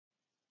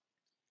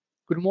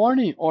Good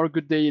morning or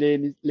good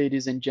day,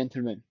 ladies and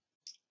gentlemen.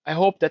 I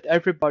hope that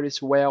everybody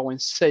is well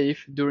and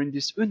safe during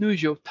these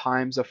unusual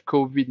times of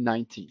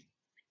COVID-19.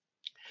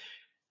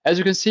 As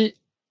you can see,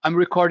 I'm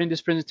recording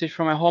this presentation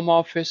from my home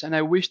office and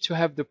I wish to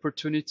have the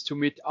opportunity to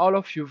meet all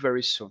of you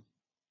very soon.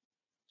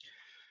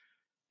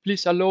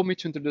 Please allow me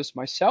to introduce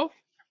myself.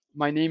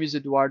 My name is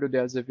Eduardo de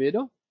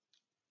Azevedo.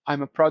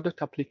 I'm a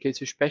product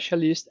application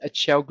specialist at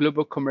Shell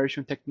Global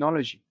Commercial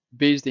Technology,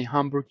 based in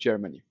Hamburg,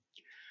 Germany.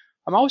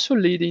 I'm also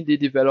leading the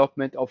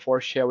development of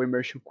our Shell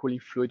Immersion cooling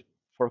fluid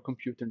for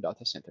computer and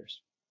data centers.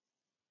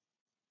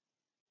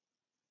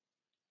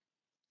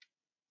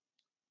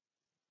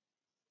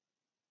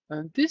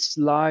 And this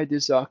slide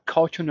is a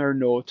cautionary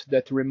note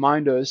that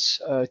reminds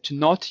us to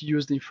not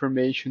use the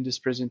information in this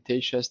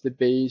presentation as the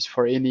base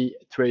for any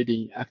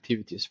trading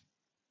activities.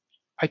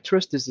 I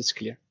trust this is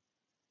clear.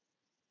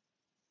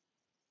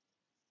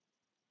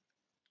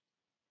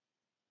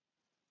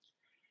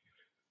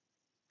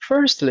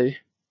 Firstly,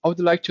 I would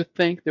like to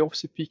thank the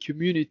OCP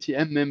community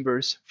and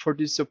members for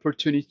this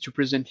opportunity to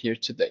present here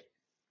today.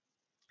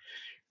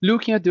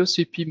 Looking at the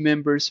OCP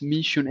members'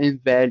 mission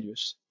and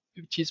values,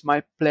 it is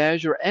my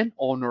pleasure and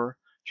honor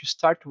to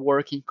start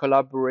working in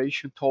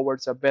collaboration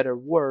towards a better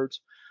world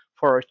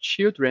for our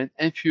children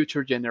and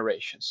future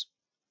generations.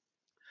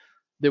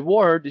 The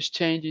world is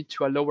changing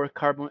to a lower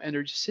carbon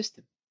energy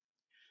system.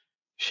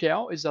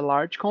 Shell is a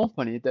large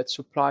company that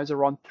supplies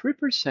around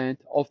 3%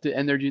 of the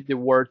energy the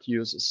world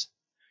uses.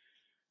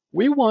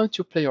 We want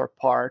to play our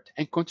part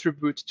and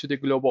contribute to the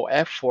global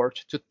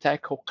effort to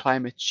tackle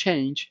climate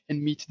change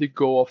and meet the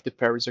goal of the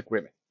Paris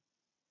Agreement.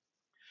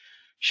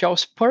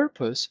 Shell's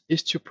purpose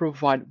is to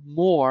provide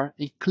more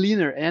and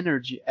cleaner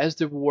energy as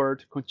the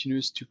world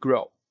continues to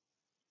grow.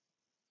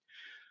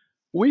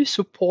 We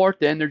support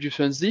the energy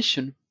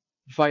transition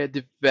via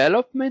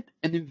development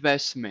and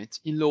investment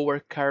in lower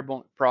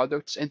carbon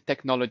products and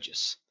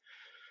technologies.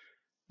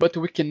 But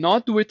we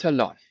cannot do it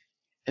alone,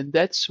 and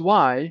that's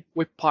why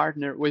we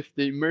partner with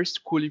the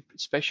immersed cooling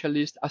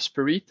specialist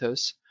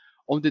Asperitas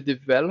on the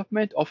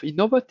development of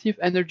innovative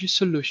energy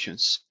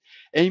solutions,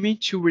 aiming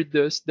to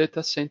reduce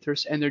data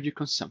centers' energy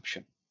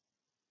consumption.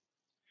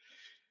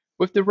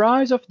 With the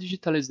rise of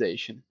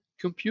digitalization,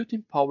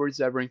 computing power is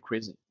ever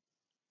increasing.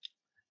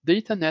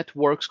 Data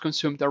networks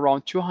consumed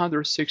around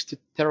 260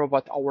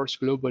 terawatt-hours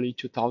globally in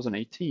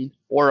 2018,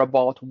 or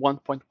about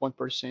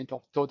 1.1%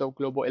 of total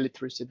global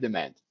electricity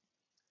demand.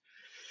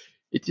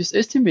 It is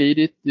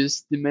estimated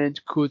this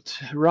demand could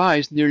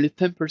rise nearly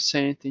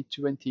 10% in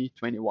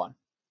 2021.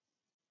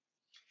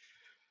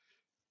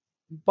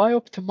 By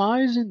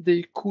optimizing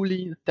the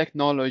cooling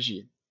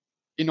technology,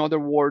 in other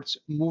words,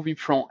 moving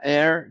from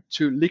air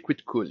to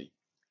liquid cooling,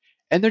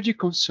 energy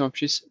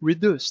consumption is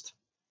reduced,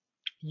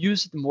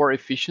 used more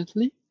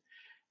efficiently,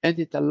 and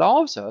it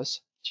allows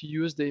us to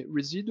use the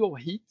residual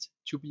heat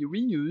to be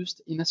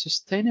reused in a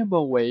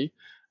sustainable way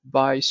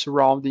by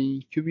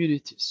surrounding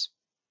communities.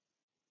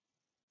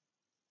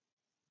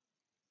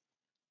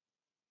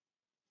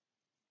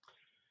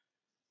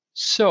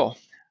 So,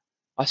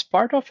 as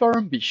part of our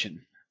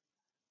ambition,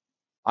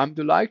 I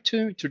would like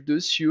to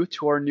introduce you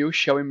to our new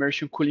Shell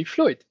Immersion cooling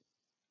fluid.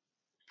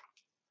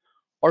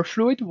 Our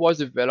fluid was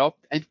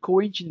developed and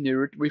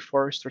co-engineered with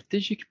our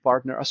strategic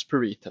partner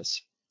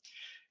Asperitas.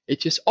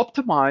 It is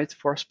optimized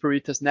for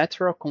Asperitas'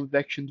 natural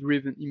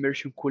convection-driven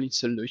immersion cooling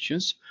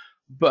solutions,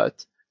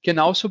 but can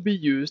also be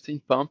used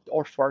in pumped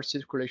or forced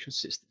circulation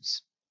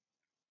systems.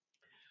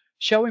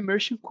 Shell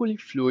Immersion cooling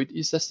fluid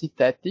is a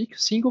synthetic,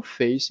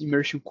 single-phase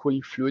immersion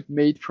cooling fluid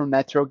made from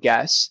natural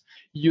gas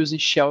using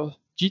Shell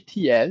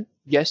GTL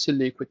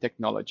gas-to-liquid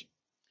technology.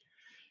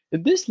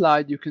 In this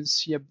slide, you can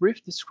see a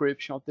brief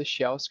description of the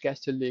Shell's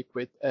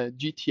gas-to-liquid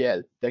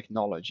GTL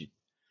technology,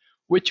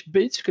 which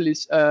basically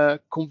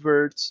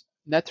converts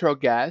natural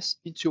gas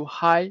into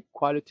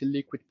high-quality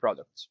liquid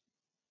products.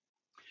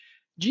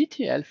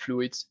 GTL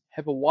fluids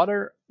have a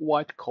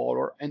water-white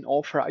color and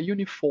offer a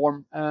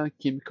uniform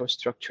chemical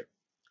structure,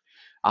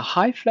 a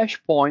high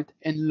flash point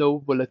and low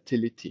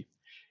volatility,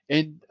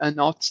 and an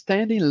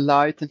outstanding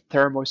light and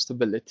thermal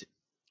stability.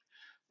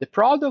 The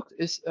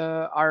products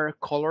are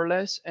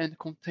colorless and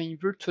contain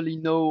virtually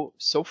no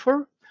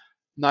sulfur,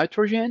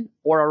 nitrogen,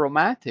 or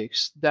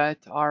aromatics that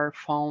are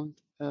found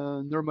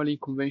normally in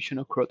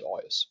conventional crude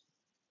oils.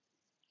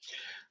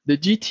 The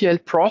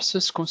GTL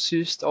process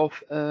consists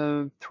of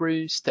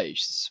 3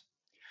 stages.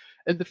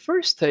 In the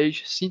first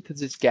stage,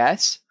 synthesis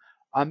gas,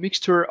 a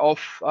mixture of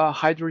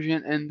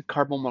hydrogen and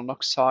carbon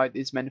monoxide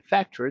is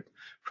manufactured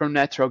from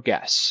natural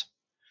gas.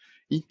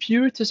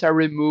 Impurities are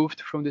removed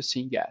from the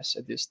syngas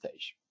at this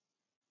stage.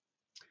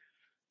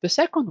 The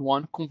second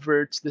one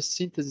converts the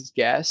synthesis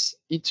gas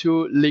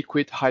into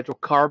liquid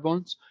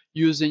hydrocarbons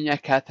using a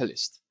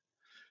catalyst.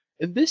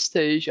 In this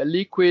stage, a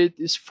liquid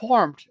is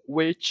formed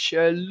which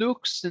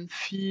looks and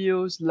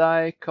feels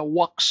like a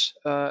wax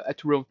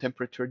at room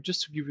temperature,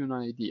 just to give you an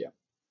idea.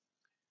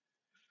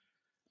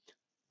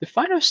 The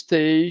final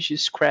stage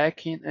is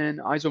cracking and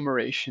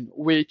isomerization,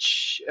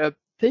 which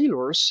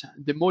tailors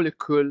the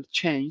molecule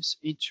chains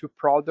into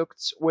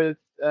products with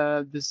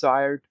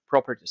desired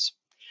properties.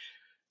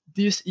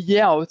 This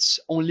yields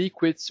on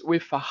liquids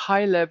with a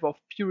high level of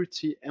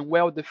purity and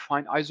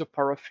well-defined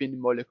isoparaffin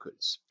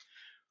molecules,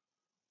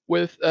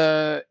 with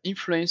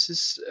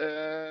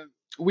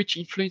which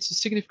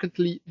influences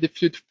significantly the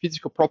fluid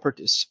physical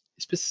properties,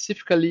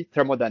 specifically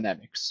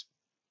thermodynamics.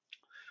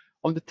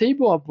 On the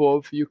table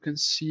above, you can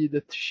see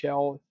the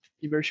Shell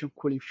Immersion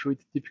cooling fluid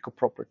typical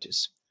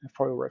properties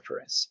for your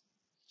reference.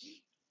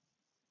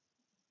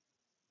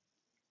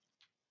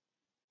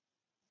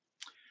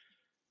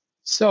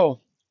 So,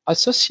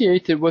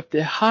 associated with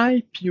the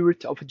high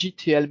purity of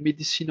GTL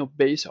medicinal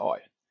base oil,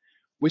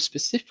 we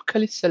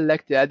specifically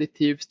select the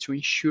additives to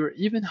ensure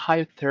even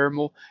higher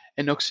thermal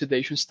and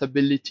oxidation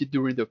stability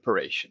during the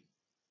operation.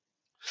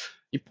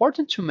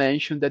 Important to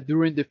mention that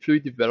during the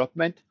fluid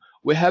development,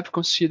 we have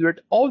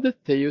considered all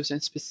details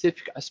and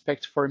specific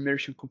aspects for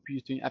immersion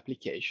computing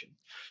application,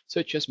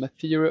 such as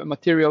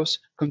materials,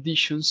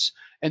 conditions,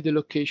 and the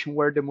location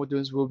where the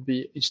modules will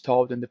be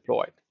installed and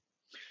deployed.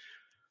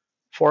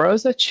 For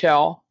us at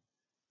Shell,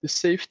 the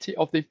safety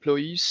of the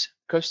employees,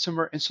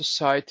 customer, and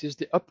society is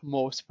the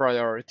utmost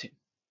priority.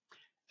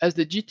 As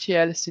the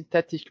GTL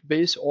synthetic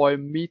base oil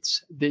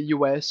meets the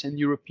US and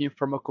European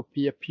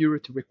pharmacopoeia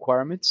purity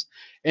requirements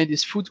and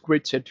is food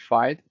grade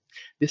certified,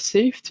 the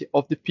safety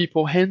of the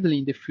people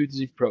handling the fluid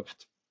is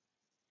improved.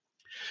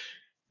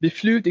 The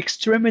fluid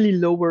extremely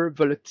lower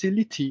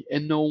volatility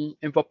and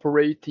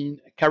non-evaporating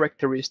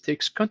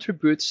characteristics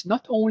contributes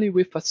not only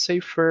with a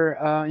safer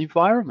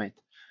environment,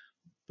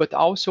 but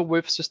also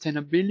with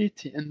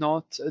sustainability and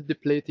not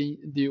depleting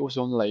the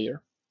ozone layer.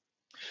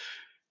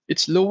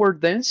 Its lower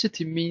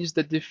density means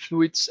that the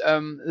fluid's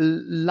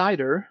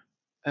lighter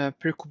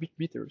per cubic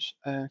meters,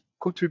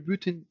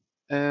 contributing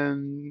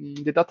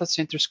the data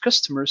center's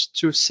customers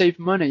to save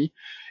money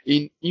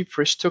in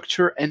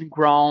infrastructure and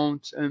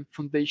ground and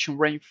foundation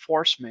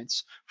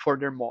reinforcements for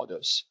their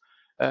models,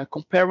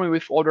 comparing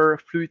with other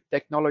fluid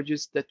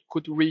technologies that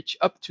could reach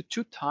up to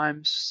 2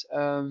 times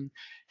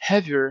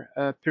heavier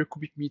per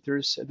cubic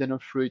meters than our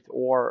fluid,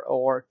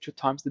 or 2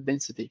 times the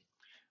density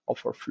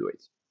of our fluid.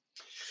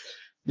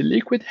 The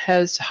liquid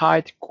has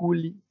high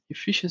cooling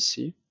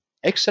efficiency,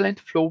 excellent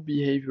flow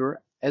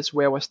behavior, as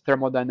well as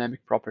thermodynamic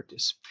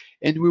properties,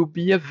 and will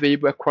be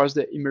available across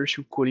the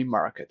immersion cooling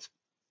market.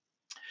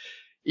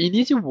 In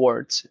easy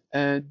words,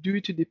 due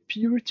to the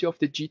purity of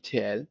the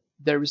GTL,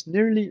 there is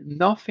nearly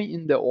nothing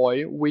in the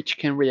oil which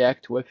can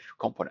react with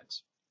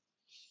components.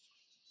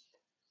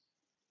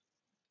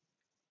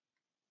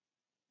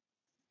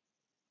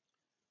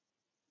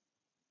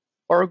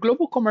 Our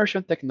global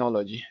commercial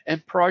technology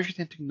and project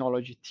and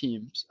technology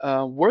teams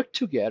work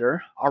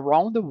together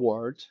around the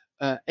world,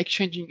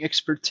 exchanging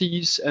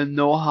expertise and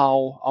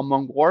know-how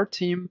among our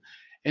team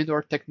and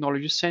our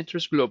technology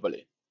centers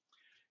globally,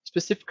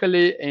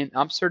 specifically in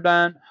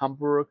Amsterdam,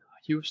 Hamburg,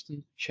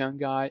 Houston,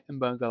 Shanghai, and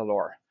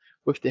Bangalore,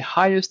 with the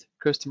highest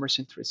customer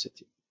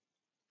centricity.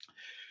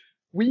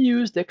 We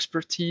use the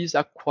expertise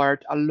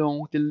acquired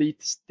along the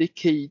latest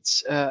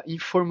decades in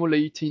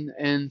formulating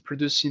and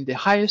producing the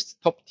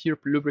highest top-tier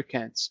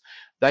lubricants,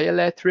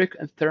 dielectric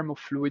and thermal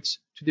fluids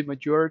to the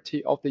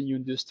majority of the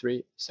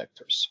industry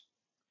sectors.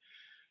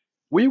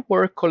 We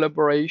work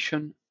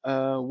collaboration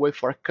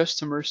with our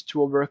customers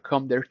to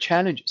overcome their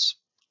challenges,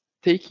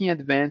 taking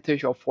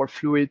advantage of our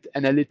fluid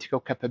analytical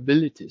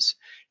capabilities,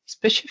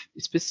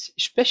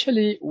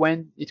 especially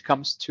when it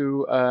comes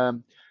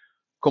to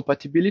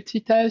compatibility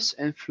tests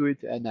and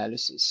fluid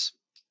analysis.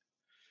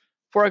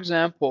 For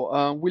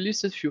example, we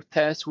listed a few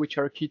tests which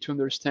are key to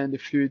understand the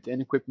fluid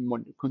and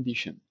equipment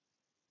condition.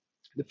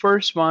 The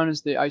first one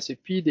is the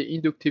OCP, the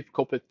inductive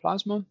coupled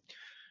plasma,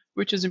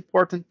 which is an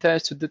important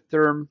test to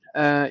determine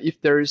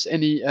if there is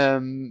any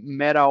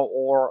metal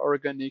or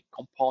organic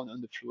compound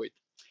on the fluid,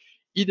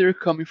 either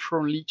coming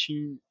from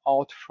leaching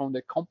out from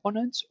the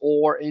components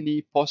or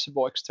any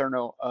possible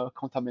external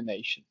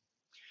contamination.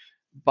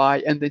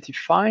 By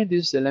identifying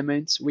these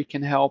elements, we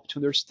can help to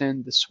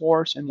understand the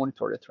source and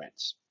monitor the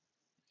trends.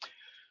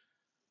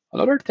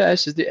 Another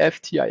test is the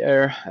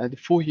FTIR, the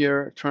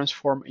Fourier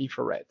transform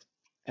infrared.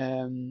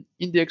 In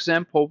the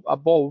example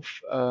above,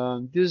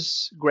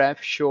 this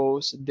graph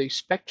shows the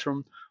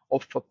spectrum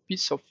of a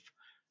piece of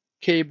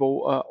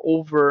cable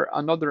over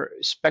another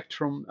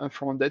spectrum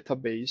from a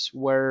database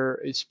where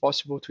it's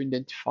possible to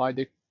identify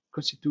the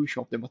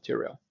constitution of the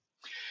material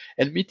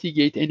and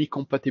mitigate any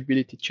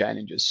compatibility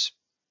challenges.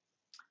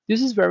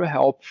 This is very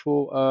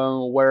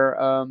helpful where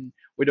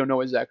we don't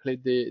know exactly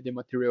the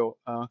material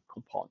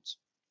compounds.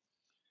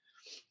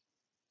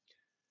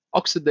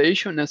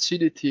 Oxidation and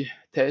acidity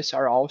tests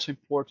are also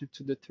important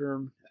to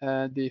determine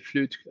the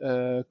fluid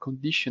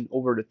condition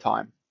over the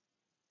time.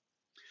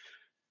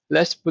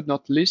 Last but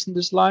not least in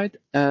the slide,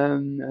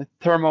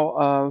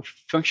 thermal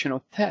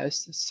functional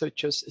tests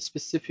such as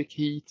specific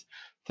heat,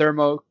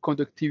 thermal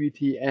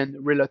conductivity, and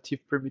relative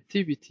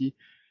permittivity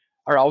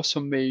are also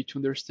made to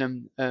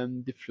understand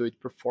the fluid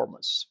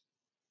performance.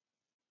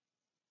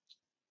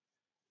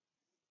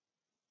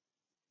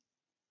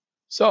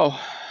 So,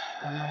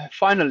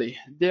 Finally,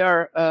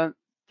 there are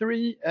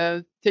three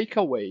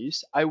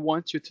takeaways I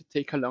want you to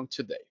take along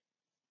today.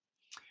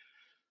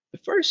 The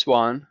first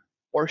one,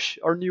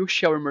 our new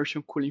Shell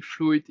Immersion cooling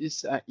fluid,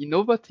 is an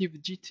innovative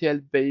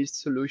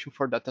GTL-based solution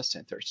for data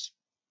centers.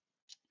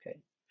 Okay.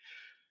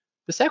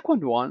 The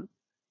second one,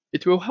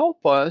 it will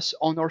help us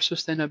on our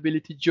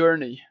sustainability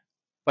journey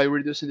by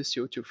reducing the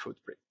CO2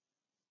 footprint.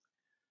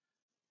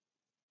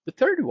 The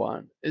third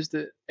one is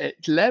that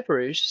it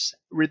leverages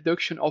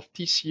reduction of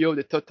TCO,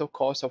 the total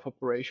cost of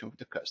operation of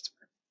the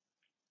customer.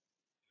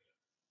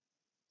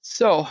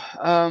 So,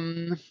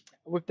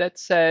 with that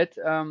said,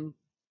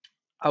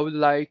 I would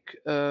like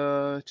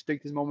to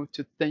take this moment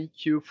to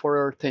thank you for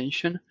your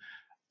attention.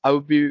 I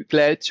would be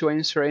glad to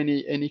answer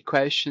any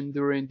question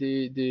during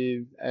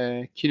the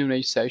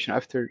Q&A session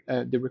after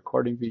the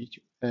recording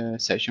video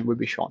session will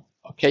be shown.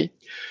 Okay.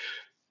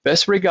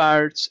 Best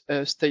regards.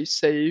 Stay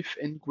safe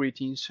and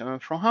greetings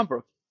from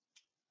Hamburg.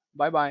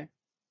 Bye bye.